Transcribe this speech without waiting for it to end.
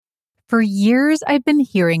For years, I've been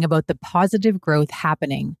hearing about the positive growth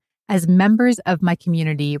happening as members of my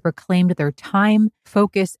community reclaimed their time,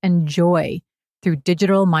 focus, and joy through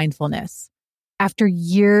digital mindfulness. After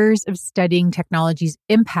years of studying technology's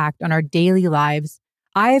impact on our daily lives,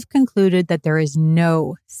 I have concluded that there is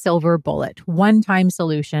no silver bullet, one-time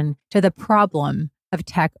solution to the problem of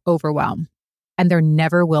tech overwhelm, and there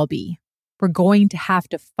never will be. We're going to have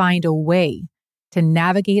to find a way to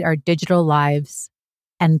navigate our digital lives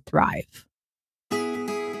and thrive.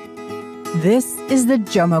 This is the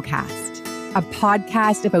JOMOcast, a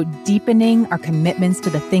podcast about deepening our commitments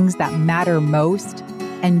to the things that matter most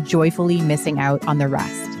and joyfully missing out on the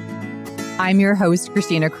rest. I'm your host,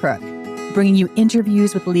 Christina Crook, bringing you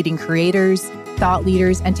interviews with leading creators, thought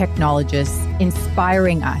leaders, and technologists,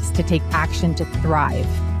 inspiring us to take action to thrive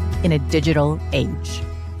in a digital age.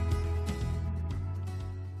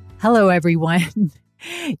 Hello, everyone.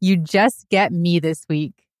 You just get me this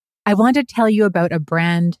week. I want to tell you about a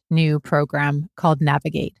brand new program called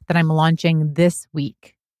Navigate that I'm launching this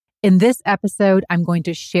week. In this episode, I'm going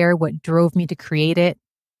to share what drove me to create it,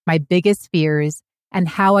 my biggest fears, and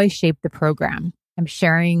how I shaped the program. I'm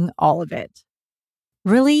sharing all of it.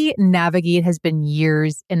 Really, Navigate has been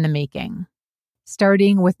years in the making,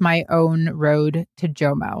 starting with my own road to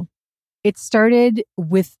JOMO. It started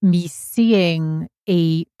with me seeing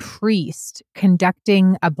a priest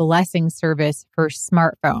conducting a blessing service for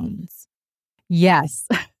smartphones. Yes,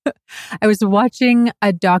 I was watching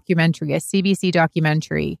a documentary, a CBC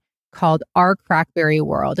documentary called Our Crackberry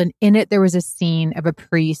World, and in it there was a scene of a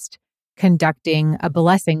priest conducting a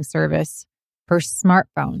blessing service for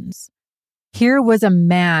smartphones. Here was a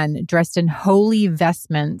man dressed in holy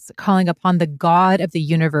vestments calling upon the God of the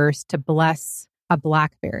universe to bless a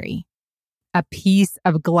BlackBerry, a piece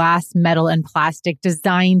of glass, metal, and plastic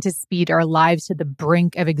designed to speed our lives to the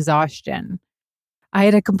brink of exhaustion. I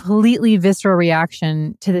had a completely visceral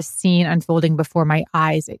reaction to the scene unfolding before my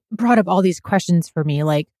eyes. It brought up all these questions for me,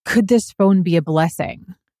 like, could this phone be a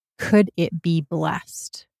blessing? Could it be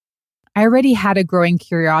blessed? I already had a growing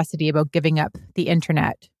curiosity about giving up the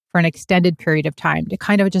internet for an extended period of time to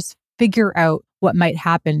kind of just figure out what might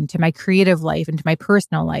happen to my creative life and to my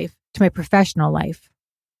personal life, to my professional life.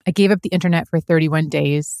 I gave up the internet for 31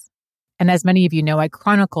 days. And as many of you know, I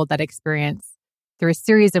chronicled that experience through a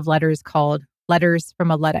series of letters called Letters from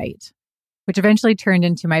a Luddite, which eventually turned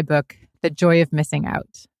into my book, The Joy of Missing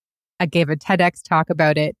Out. I gave a TEDx talk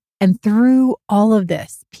about it. And through all of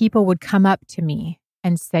this, people would come up to me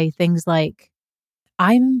and say things like,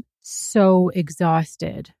 I'm so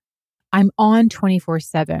exhausted. I'm on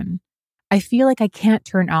 24/7. I feel like I can't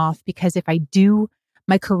turn off because if I do,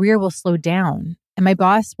 my career will slow down. And my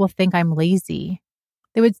boss will think I'm lazy.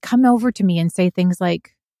 They would come over to me and say things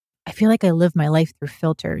like, I feel like I live my life through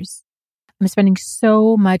filters. I'm spending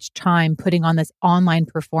so much time putting on this online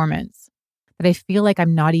performance that I feel like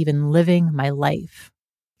I'm not even living my life.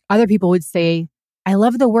 Other people would say, I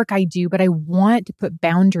love the work I do, but I want to put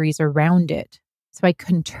boundaries around it so I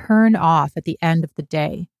can turn off at the end of the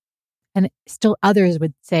day. And still others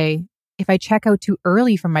would say, if I check out too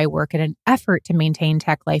early from my work in an effort to maintain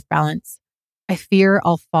tech life balance, I fear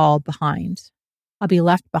I'll fall behind. I'll be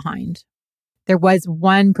left behind. There was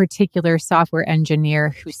one particular software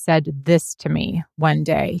engineer who said this to me one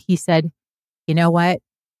day. He said, you know what?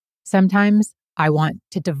 Sometimes I want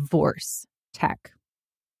to divorce tech.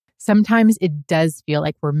 Sometimes it does feel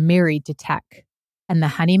like we're married to tech, and the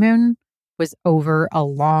honeymoon was over a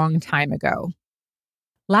long time ago.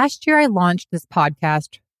 Last year, I launched this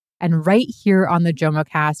podcast, and right here on the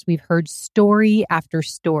JOMOcast, we've heard story after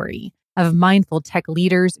story of mindful tech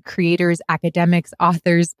leaders, creators, academics,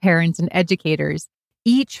 authors, parents, and educators,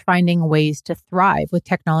 each finding ways to thrive with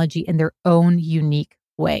technology in their own unique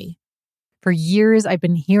way. For years, I've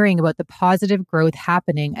been hearing about the positive growth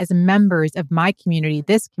happening as members of my community,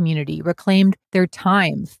 this community, reclaimed their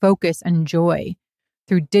time, focus, and joy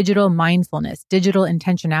through digital mindfulness, digital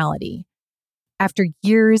intentionality. After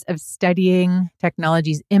years of studying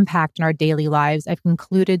technology's impact on our daily lives, I've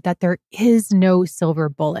concluded that there is no silver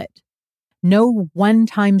bullet, no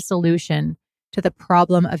one-time solution to the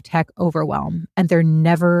problem of tech overwhelm, and there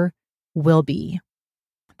never will be.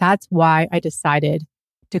 That's why I decided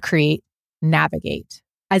to create Navigate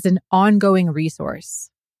as an ongoing resource.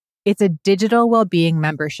 It's a digital well-being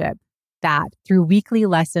membership that, through weekly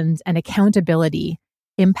lessons and accountability,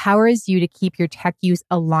 empowers you to keep your tech use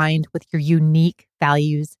aligned with your unique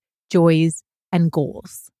values, joys, and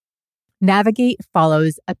goals. Navigate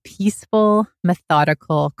follows a peaceful,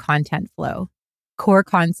 methodical content flow. Core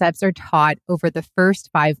concepts are taught over the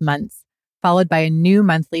first 5 months, followed by a new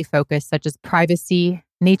monthly focus such as privacy,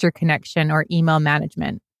 nature connection, or email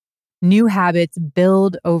management. New habits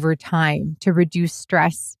build over time to reduce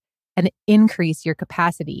stress and increase your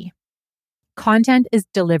capacity. Content is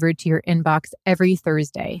delivered to your inbox every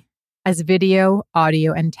Thursday as video,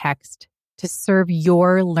 audio, and text to serve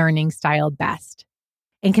your learning style best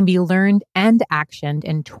and can be learned and actioned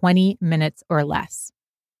in 20 minutes or less,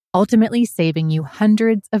 ultimately saving you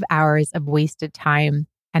hundreds of hours of wasted time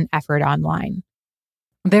and effort online.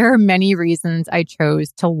 There are many reasons I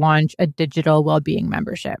chose to launch a digital well-being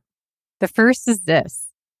membership. The first is this: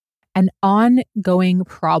 an ongoing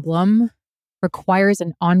problem requires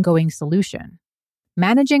an ongoing solution.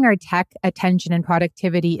 Managing our tech, attention, and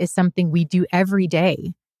productivity is something we do every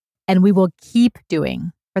day, and we will keep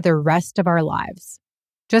doing for the rest of our lives.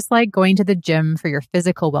 Just like going to the gym for your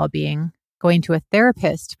physical well-being, going to a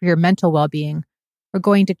therapist for your mental well-being, or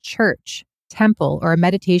going to church, temple, or a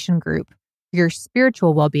meditation group for your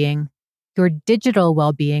spiritual well-being, your digital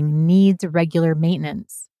well-being needs regular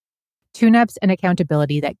maintenance, tune-ups, and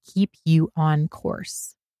accountability that keep you on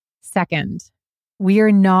course. Second, we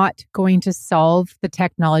are not going to solve the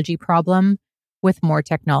technology problem with more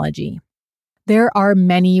technology. There are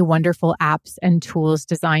many wonderful apps and tools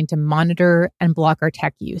designed to monitor and block our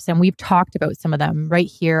tech use, and we've talked about some of them right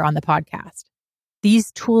here on the podcast.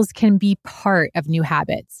 These tools can be part of new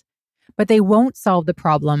habits, but they won't solve the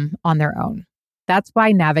problem on their own. That's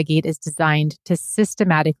why Navigate is designed to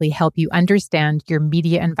systematically help you understand your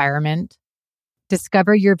media environment,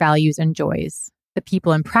 discover your values and joys, the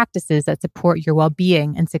people and practices that support your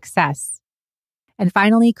well-being and success, and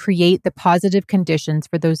finally, create the positive conditions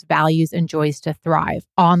for those values and joys to thrive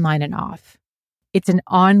online and off. It's an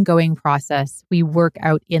ongoing process we work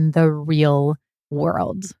out in the real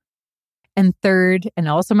world. And third, and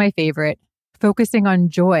also my favorite, focusing on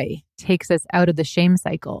joy takes us out of the shame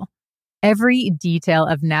cycle. Every detail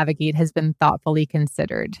of Navigate has been thoughtfully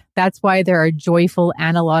considered. That's why there are joyful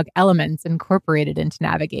analog elements incorporated into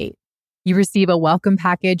Navigate. You receive a welcome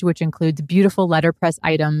package, which includes beautiful letterpress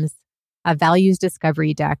items, a values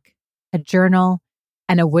discovery deck, a journal,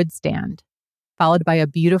 and a wood stand, followed by a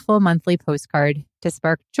beautiful monthly postcard to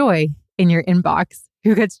spark joy in your inbox.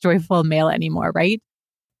 Who gets joyful mail anymore, right?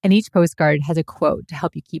 And each postcard has a quote to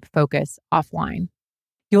help you keep focus offline.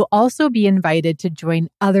 You'll also be invited to join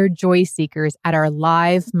other joy seekers at our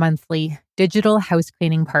live monthly digital house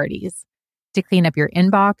cleaning parties to clean up your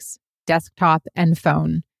inbox, desktop, and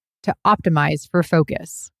phone to optimize for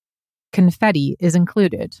focus. Confetti is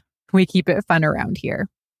included. We keep it fun around here.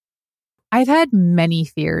 I've had many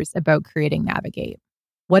fears about creating Navigate.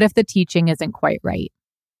 What if the teaching isn't quite right?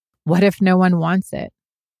 What if no one wants it?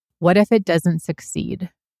 What if it doesn't succeed?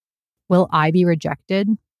 Will I be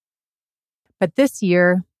rejected? But this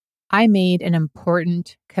year, I made an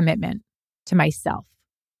important commitment to myself.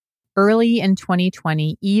 Early in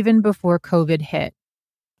 2020, even before COVID hit,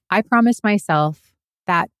 I promised myself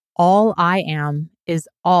that all I am is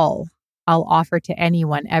all I'll offer to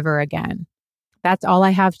anyone ever again. That's all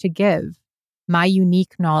I have to give. My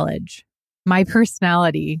unique knowledge, my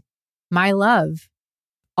personality, my love.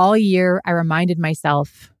 All year, I reminded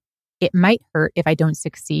myself, it might hurt if I don't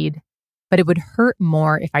succeed, but it would hurt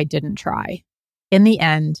more if I didn't try. In the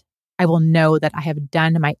end, I will know that I have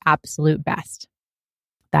done my absolute best.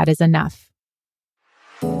 That is enough.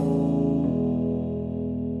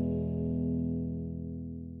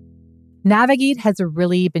 Navigate has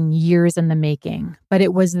really been years in the making, but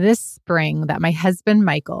it was this spring that my husband,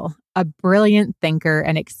 Michael, a brilliant thinker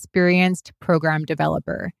and experienced program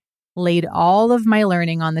developer, laid all of my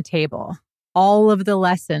learning on the table, all of the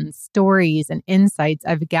lessons, stories, and insights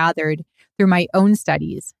I've gathered through my own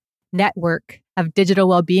studies, network of digital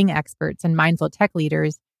well-being experts and mindful tech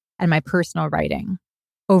leaders, and my personal writing.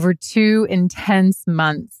 Over 2 intense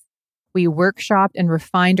months, we workshopped and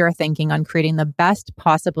refined our thinking on creating the best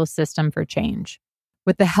possible system for change.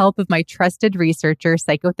 With the help of my trusted researcher,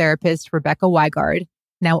 psychotherapist Rebecca Wygard,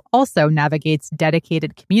 now also Navigate's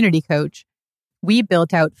dedicated community coach, we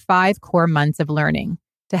built out 5 core months of learning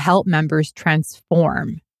to help members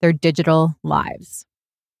transform their digital lives.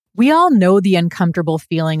 We all know the uncomfortable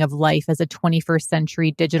feeling of life as a 21st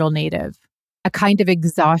century digital native, a kind of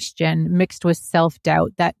exhaustion mixed with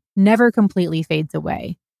self-doubt that never completely fades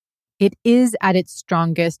away. It is at its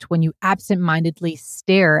strongest when you absentmindedly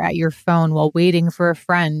stare at your phone while waiting for a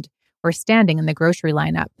friend or standing in the grocery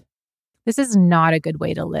lineup. This is not a good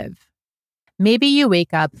way to live. Maybe you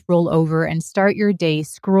wake up, roll over, and start your day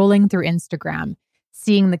scrolling through Instagram,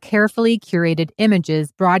 seeing the carefully curated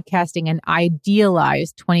images broadcasting an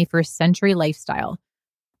idealized 21st century lifestyle.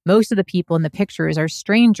 Most of the people in the pictures are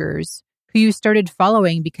strangers who you started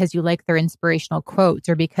following because you like their inspirational quotes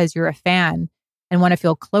or because you're a fan and want to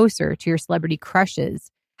feel closer to your celebrity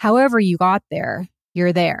crushes, However you got there,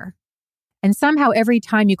 you're there. And somehow every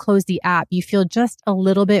time you close the app, you feel just a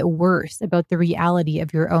little bit worse about the reality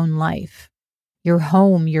of your own life. Your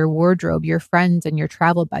home, your wardrobe, your friends, and your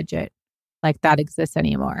travel budget. Like that exists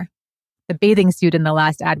anymore. The bathing suit in the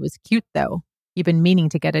last ad was cute, though. You've been meaning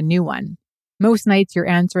to get a new one. Most nights you're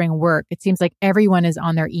answering work. It seems like everyone is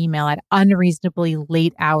on their email at unreasonably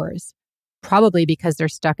late hours, probably because they're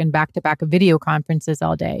stuck in back-to-back video conferences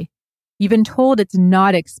all day. You've been told it's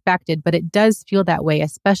not expected, but it does feel that way,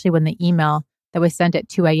 especially when the email that was sent at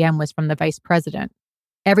 2 a.m. was from the vice president.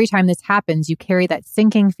 Every time this happens, you carry that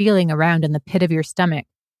sinking feeling around in the pit of your stomach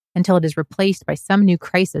until it is replaced by some new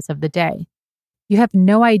crisis of the day. You have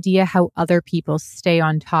no idea how other people stay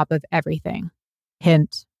on top of everything.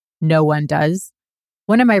 Hint, no one does.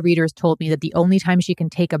 One of my readers told me that the only time she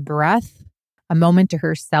can take a breath, a moment to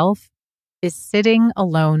herself, is sitting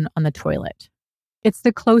alone on the toilet. It's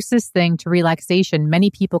the closest thing to relaxation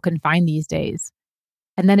many people can find these days.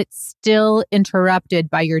 And then it's still interrupted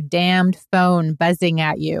by your damned phone buzzing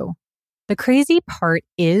at you. The crazy part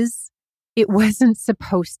is, it wasn't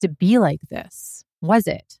supposed to be like this, was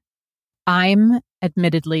it? I'm,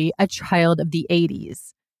 admittedly, a child of the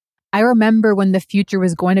 80s. I remember when the future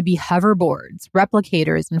was going to be hoverboards,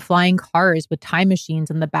 replicators, and flying cars with time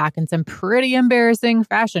machines in the back and some pretty embarrassing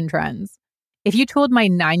fashion trends. If you told my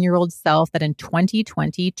 9-year-old self that in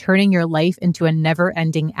 2020, turning your life into a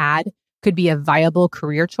never-ending ad could be a viable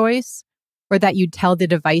career choice, or that you'd tell the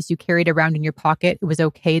device you carried around in your pocket it was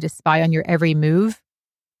okay to spy on your every move,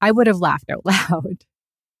 I would have laughed out loud.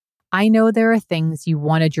 I know there are things you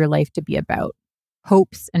wanted your life to be about,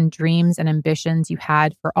 hopes and dreams and ambitions you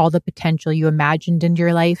had for all the potential you imagined in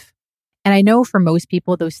your life. And I know for most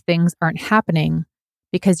people, those things aren't happening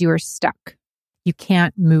because you are stuck. You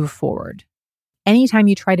can't move forward. Anytime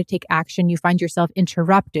you try to take action, you find yourself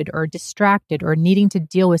interrupted or distracted or needing to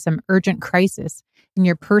deal with some urgent crisis in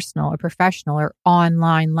your personal or professional or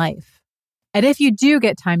online life. And if you do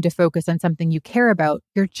get time to focus on something you care about,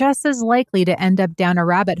 you're just as likely to end up down a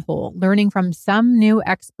rabbit hole, learning from some new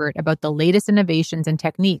expert about the latest innovations and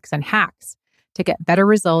techniques and hacks to get better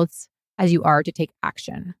results as you are to take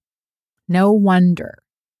action. No wonder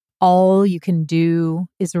all you can do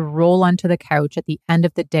is roll onto the couch at the end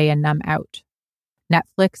of the day and numb out.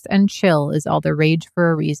 Netflix and chill is all the rage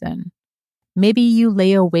for a reason. Maybe you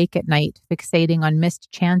lay awake at night fixating on missed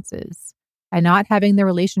chances and not having the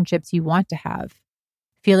relationships you want to have,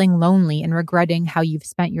 feeling lonely and regretting how you've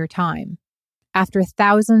spent your time. After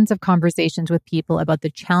thousands of conversations with people about the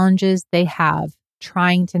challenges they have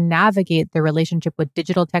trying to navigate their relationship with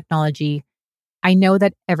digital technology, I know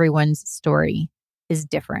that everyone's story is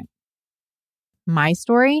different. My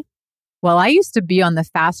story? Well, I used to be on the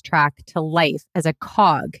fast track to life as a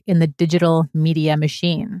cog in the digital media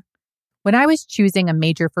machine. When I was choosing a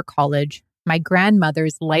major for college, my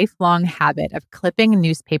grandmother's lifelong habit of clipping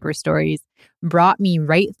newspaper stories brought me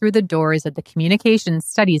right through the doors of the Communications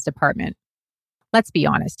Studies department. Let's be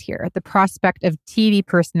honest here, the prospect of TV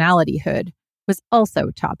personalityhood was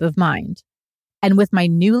also top of mind. And with my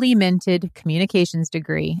newly minted communications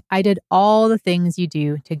degree, I did all the things you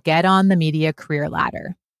do to get on the media career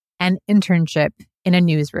ladder. An internship in a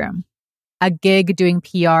newsroom, a gig doing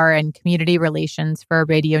PR and community relations for a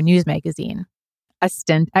radio news magazine, a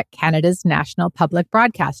stint at Canada's national public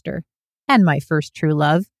broadcaster, and my first true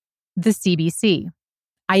love, the CBC.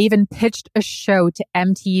 I even pitched a show to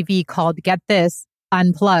MTV called, get this,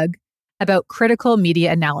 Unplug, about critical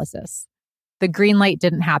media analysis. The green light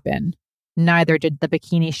didn't happen. Neither did the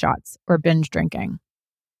bikini shots or binge drinking.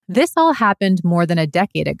 This all happened more than a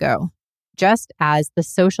decade ago, just as the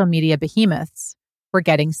social media behemoths were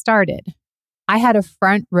getting started. I had a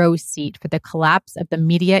front row seat for the collapse of the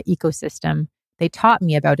media ecosystem they taught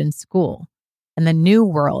me about in school and the new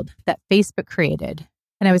world that Facebook created,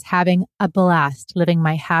 and I was having a blast living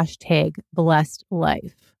my #blessed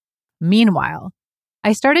life. Meanwhile,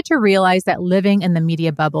 I started to realize that living in the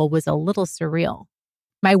media bubble was a little surreal.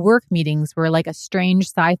 My work meetings were like a strange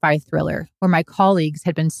sci-fi thriller where my colleagues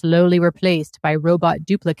had been slowly replaced by robot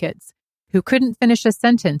duplicates who couldn't finish a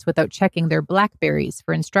sentence without checking their Blackberries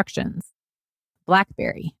for instructions.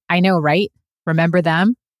 BlackBerry, I know, right? Remember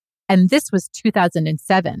them? And this was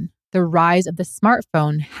 2007. The rise of the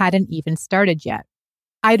smartphone hadn't even started yet.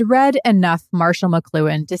 I'd read enough Marshall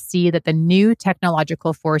McLuhan to see that the new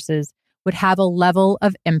technological forces would have a level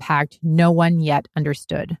of impact no one yet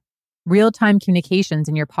understood. Real-time communications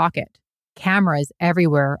in your pocket, cameras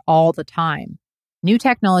everywhere all the time. New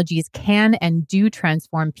technologies can and do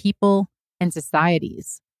transform people and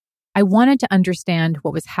societies. I wanted to understand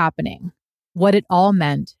what was happening, what it all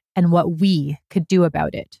meant, and what we could do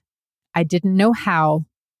about it. I didn't know how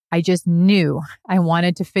I just knew I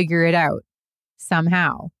wanted to figure it out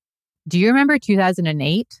somehow. Do you remember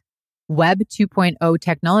 2008? Web 2.0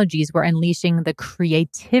 technologies were unleashing the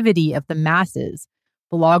creativity of the masses.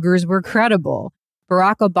 Bloggers were credible.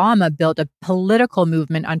 Barack Obama built a political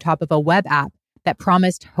movement on top of a web app that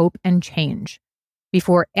promised hope and change.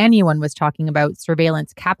 Before anyone was talking about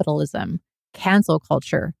surveillance capitalism, cancel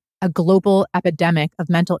culture, a global epidemic of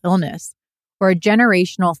mental illness, or a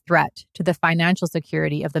generational threat to the financial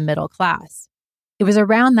security of the middle class. It was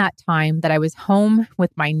around that time that I was home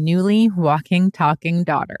with my newly walking, talking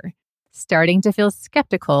daughter, starting to feel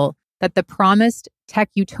skeptical that the promised tech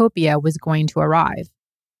utopia was going to arrive.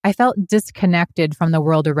 I felt disconnected from the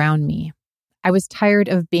world around me. I was tired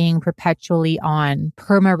of being perpetually on,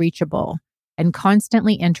 perma-reachable, and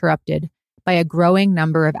constantly interrupted by a growing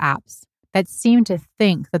number of apps that seemed to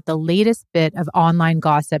think that the latest bit of online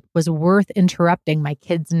gossip was worth interrupting my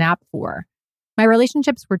kid's nap for. My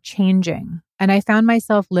relationships were changing, and I found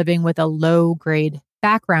myself living with a low-grade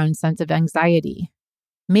background sense of anxiety.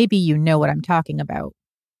 Maybe you know what I'm talking about.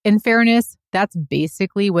 In fairness, that's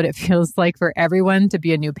basically what it feels like for everyone to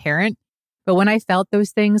be a new parent. But when I felt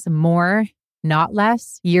those things more, not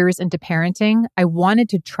less, years into parenting, I wanted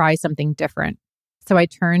to try something different. So I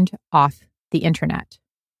turned off the internet.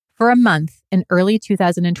 For a month in early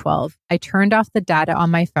 2012, I turned off the data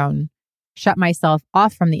on my phone, shut myself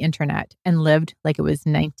off from the internet, and lived like it was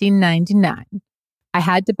 1999. I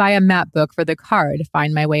had to buy a map book for the car to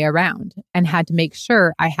find my way around and had to make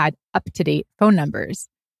sure I had up-to-date phone numbers.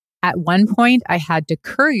 At one point, I had to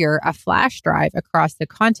courier a flash drive across the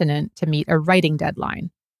continent to meet a writing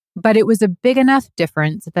deadline. But it was a big enough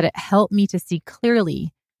difference that it helped me to see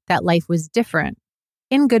clearly that life was different,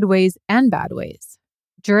 in good ways and bad ways.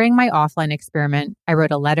 During my offline experiment, I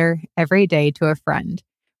wrote a letter every day to a friend,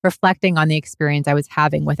 reflecting on the experience I was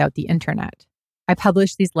having without the internet. I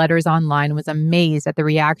published these letters online and was amazed at the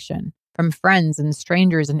reaction from friends and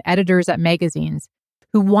strangers and editors at magazines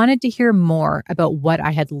who wanted to hear more about what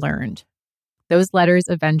I had learned. Those letters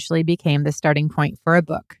eventually became the starting point for a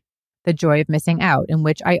book, The Joy of Missing Out, in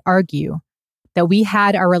which I argue that we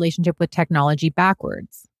had our relationship with technology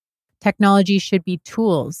backwards. Technology should be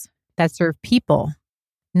tools that serve people,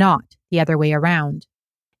 not the other way around.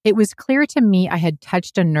 It was clear to me I had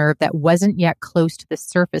touched a nerve that wasn't yet close to the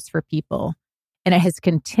surface for people, and it has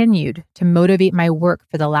continued to motivate my work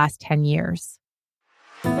for the last 10 years.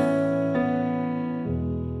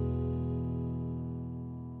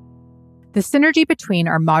 The synergy between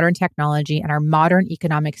our modern technology and our modern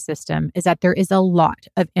economic system is that there is a lot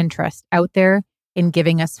of interest out there in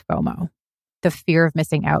giving us FOMO, the fear of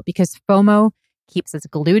missing out, because FOMO keeps us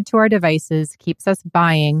glued to our devices, keeps us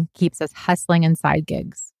buying, keeps us hustling in side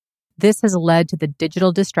gigs. This has led to the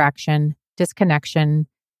digital distraction, disconnection,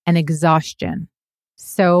 and exhaustion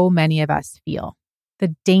so many of us feel.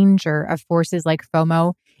 The danger of forces like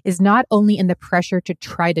FOMO is not only in the pressure to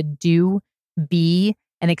try to do, be,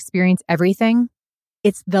 and experience everything,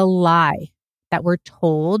 it's the lie that we're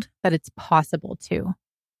told that it's possible to.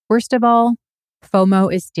 Worst of all,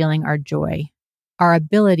 FOMO is stealing our joy, our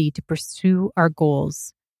ability to pursue our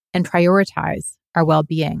goals and prioritize our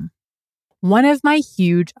well-being. One of my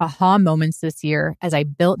huge aha moments this year as I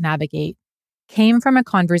built Navigate came from a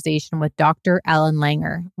conversation with Dr. Ellen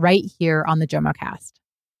Langer right here on the JOMOcast.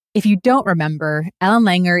 If you don't remember, Ellen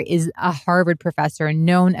Langer is a Harvard professor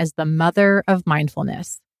known as the mother of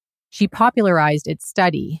mindfulness. She popularized its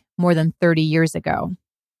study more than 30 years ago.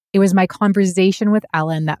 It was my conversation with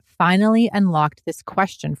Ellen that finally unlocked this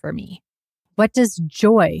question for me. What does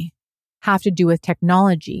joy have to do with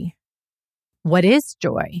technology? What is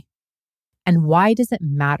joy? And why does it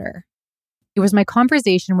matter? It was my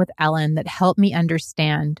conversation with Ellen that helped me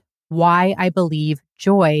understand why I believe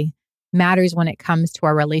joy matters when it comes to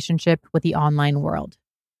our relationship with the online world.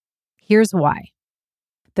 Here's why.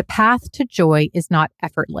 The path to joy is not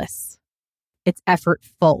effortless. It's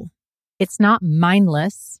effortful. It's not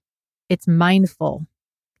mindless. It's mindful.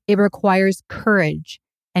 It requires courage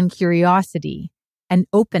and curiosity and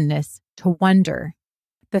openness to wonder.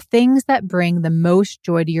 The things that bring the most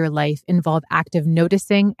joy to your life involve active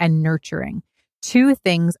noticing and nurturing, two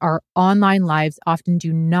things our online lives often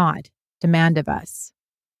do not demand of us.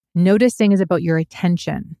 Noticing is about your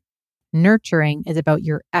attention. Nurturing is about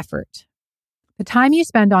your effort. The time you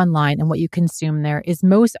spend online and what you consume there is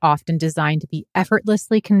most often designed to be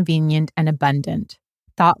effortlessly convenient and abundant,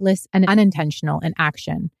 thoughtless and unintentional in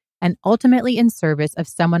action, and ultimately in service of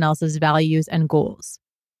someone else's values and goals,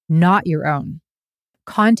 not your own.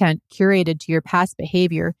 Content curated to your past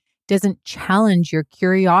behavior doesn't challenge your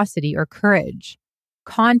curiosity or courage.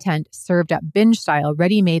 Content served up binge style,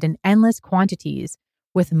 ready-made in endless quantities,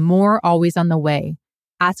 with more always on the way,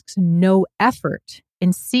 asks no effort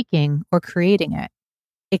in seeking or creating it.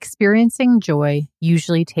 Experiencing joy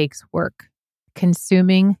usually takes work.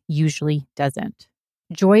 Consuming usually doesn't.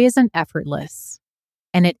 Joy isn't effortless,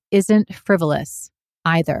 and it isn't frivolous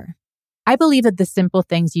either. I believe that the simple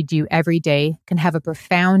things you do every day can have a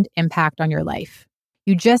profound impact on your life.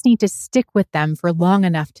 You just need to stick with them for long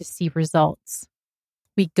enough to see results.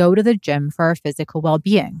 We go to the gym for our physical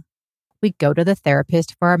well-being. We go to the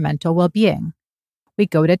therapist for our mental well-being. We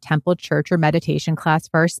go to temple, church, or meditation class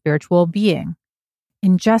for our spiritual being.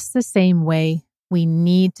 In just the same way, we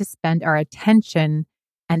need to spend our attention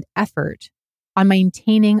and effort on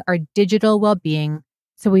maintaining our digital well-being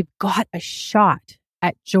so we've got a shot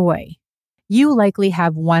at joy. You likely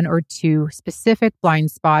have one or two specific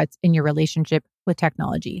blind spots in your relationship with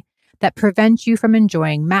technology that prevent you from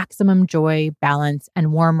enjoying maximum joy, balance,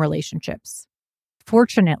 and warm relationships.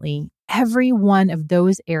 Fortunately, every one of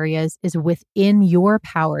those areas is within your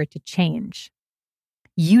power to change.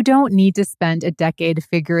 You don't need to spend a decade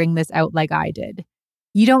figuring this out like I did.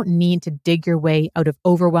 You don't need to dig your way out of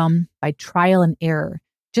overwhelm by trial and error,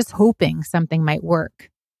 just hoping something might work.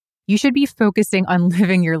 You should be focusing on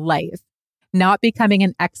living your life, not becoming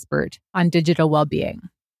an expert on digital well-being.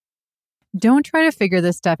 Don't try to figure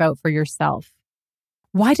this stuff out for yourself.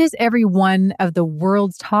 Why does every one of the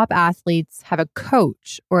world's top athletes have a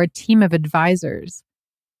coach or a team of advisors?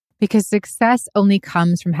 Because success only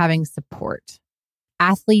comes from having support.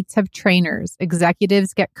 Athletes have trainers,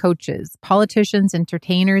 executives get coaches, politicians,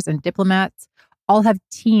 entertainers, and diplomats all have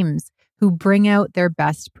teams who bring out their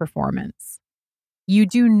best performance. You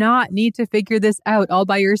do not need to figure this out all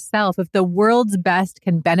by yourself. If the world's best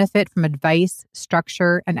can benefit from advice,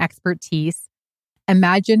 structure, and expertise,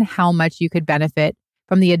 imagine how much you could benefit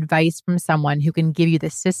from the advice from someone who can give you the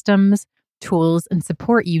systems, tools, and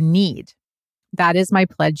support you need. That is my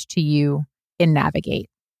pledge to you in Navigate.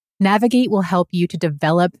 Navigate will help you to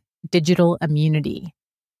develop digital immunity.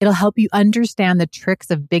 It'll help you understand the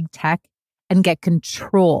tricks of big tech and get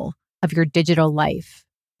control of your digital life.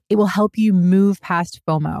 It will help you move past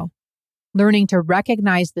FOMO, learning to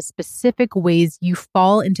recognize the specific ways you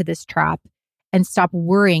fall into this trap and stop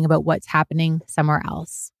worrying about what's happening somewhere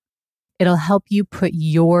else. It'll help you put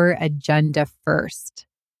your agenda first.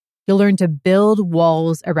 You'll learn to build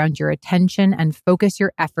walls around your attention and focus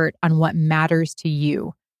your effort on what matters to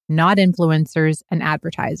you, not influencers and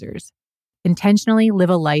advertisers. Intentionally live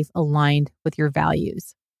a life aligned with your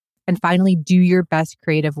values. And finally, do your best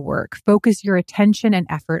creative work. Focus your attention and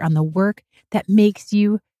effort on the work that makes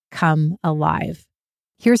you come alive.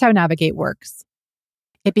 Here's how Navigate works.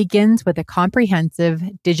 It begins with a comprehensive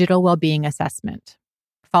digital well-being assessment,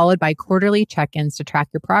 followed by quarterly check-ins to track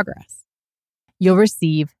your progress. You'll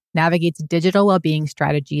receive Navigate's digital well-being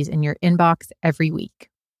strategies in your inbox every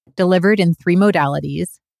week, delivered in 3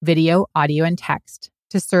 modalities: video, audio, and text,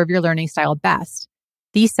 to serve your learning style best.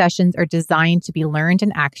 These sessions are designed to be learned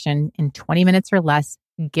in action in 20 minutes or less,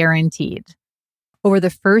 guaranteed. Over the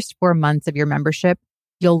first 4 months of your membership,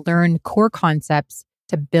 you'll learn core concepts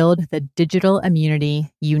to build the digital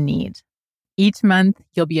immunity you need. Each month,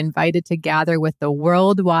 you'll be invited to gather with the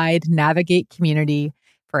worldwide Navigate community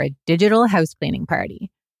for a digital house cleaning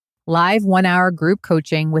party. Live 1-hour group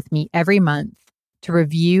coaching with me every month to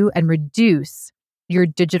review and reduce your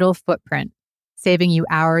digital footprint, saving you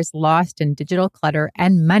hours lost in digital clutter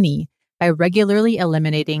and money by regularly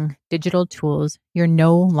eliminating digital tools you're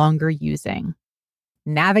no longer using.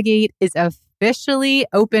 Navigate is officially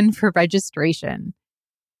open for registration.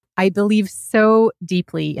 I believe so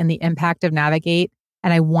deeply in the impact of Navigate,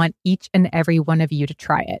 and I want each and every one of you to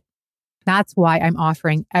try it. That's why I'm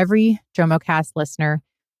offering every JomoCast listener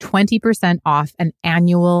 20% off an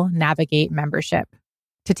annual Navigate membership.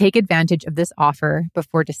 To take advantage of this offer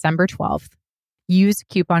before December 12th, use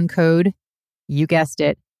coupon code, you guessed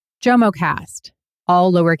it, JomoCast,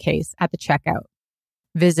 all lowercase at the checkout.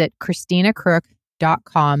 Visit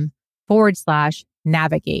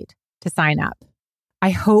ChristinaCrook.com/navigate to sign up. I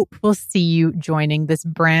hope we'll see you joining this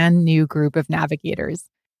brand new group of navigators.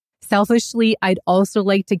 Selfishly, I'd also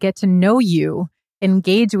like to get to know you,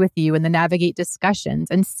 engage with you in the Navigate discussions,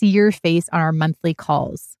 and see your face on our monthly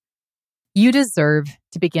calls. You deserve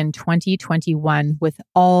to begin 2021 with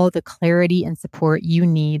all the clarity and support you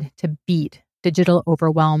need to beat digital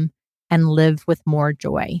overwhelm and live with more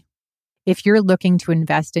joy. If you're looking to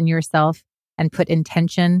invest in yourself and put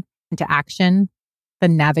intention into action,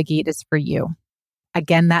 then Navigate is for you.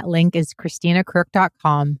 Again, that link is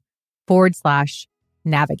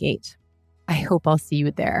ChristinaCrook.com/navigate. I hope I'll see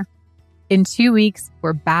you there. In 2 weeks,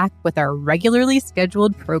 we're back with our regularly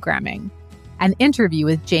scheduled programming, an interview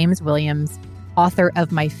with James Williams, author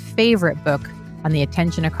of my favorite book on the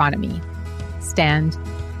attention economy, Stand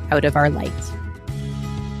Out of Our Light.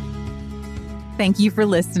 Thank you for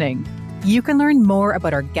listening. You can learn more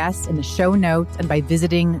about our guests in the show notes and by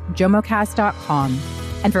visiting jomocast.com.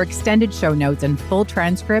 And for extended show notes and full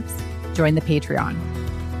transcripts, join the Patreon.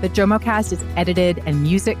 The JomoCast is edited and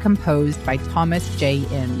music composed by Thomas J.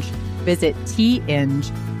 Inge. Visit tinge,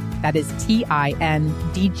 that is TINDGE.com,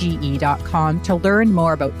 to learn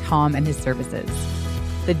more about Tom and his services.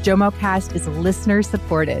 The JomoCast is listener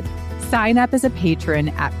supported. Sign up as a patron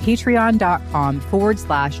at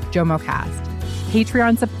patreon.com/JomoCast.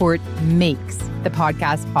 Patreon support makes the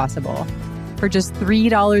podcast possible. For just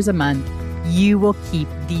 $3 a month, you will keep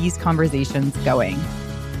these conversations going.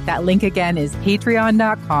 That link again is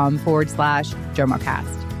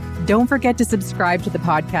patreon.com/JomoCast. Don't forget to subscribe to the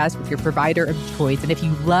podcast with your provider of choice. And if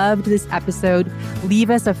you loved this episode, leave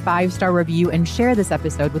us a 5-star review and share this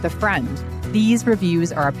episode with a friend. These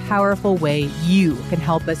reviews are a powerful way you can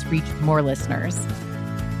help us reach more listeners.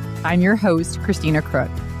 I'm your host, Christina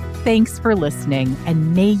Crook. Thanks for listening,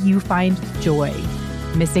 and may you find joy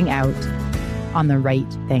missing out on the right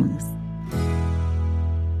things.